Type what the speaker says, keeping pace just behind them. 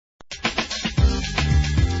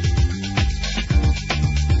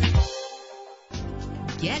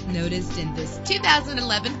Get noticed in this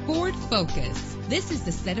 2011 Ford Focus. This is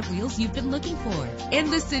the set of wheels you've been looking for.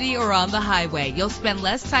 In the city or on the highway, you'll spend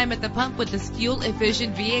less time at the pump with this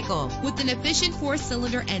fuel-efficient vehicle. With an efficient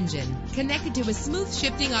 4-cylinder engine connected to a smooth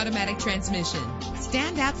shifting automatic transmission.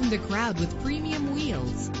 Stand out from the crowd with premium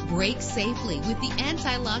wheels. Brake safely with the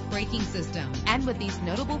anti-lock braking system. And with these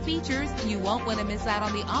notable features, you won't want to miss out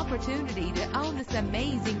on the opportunity to own this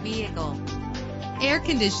amazing vehicle. Air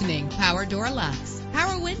conditioning, power door locks,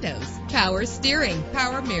 power windows, power steering,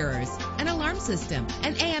 power mirrors, an alarm system,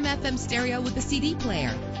 an AM/FM stereo with a CD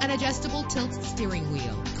player, an adjustable tilt steering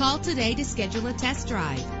wheel. Call today to schedule a test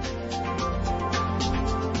drive.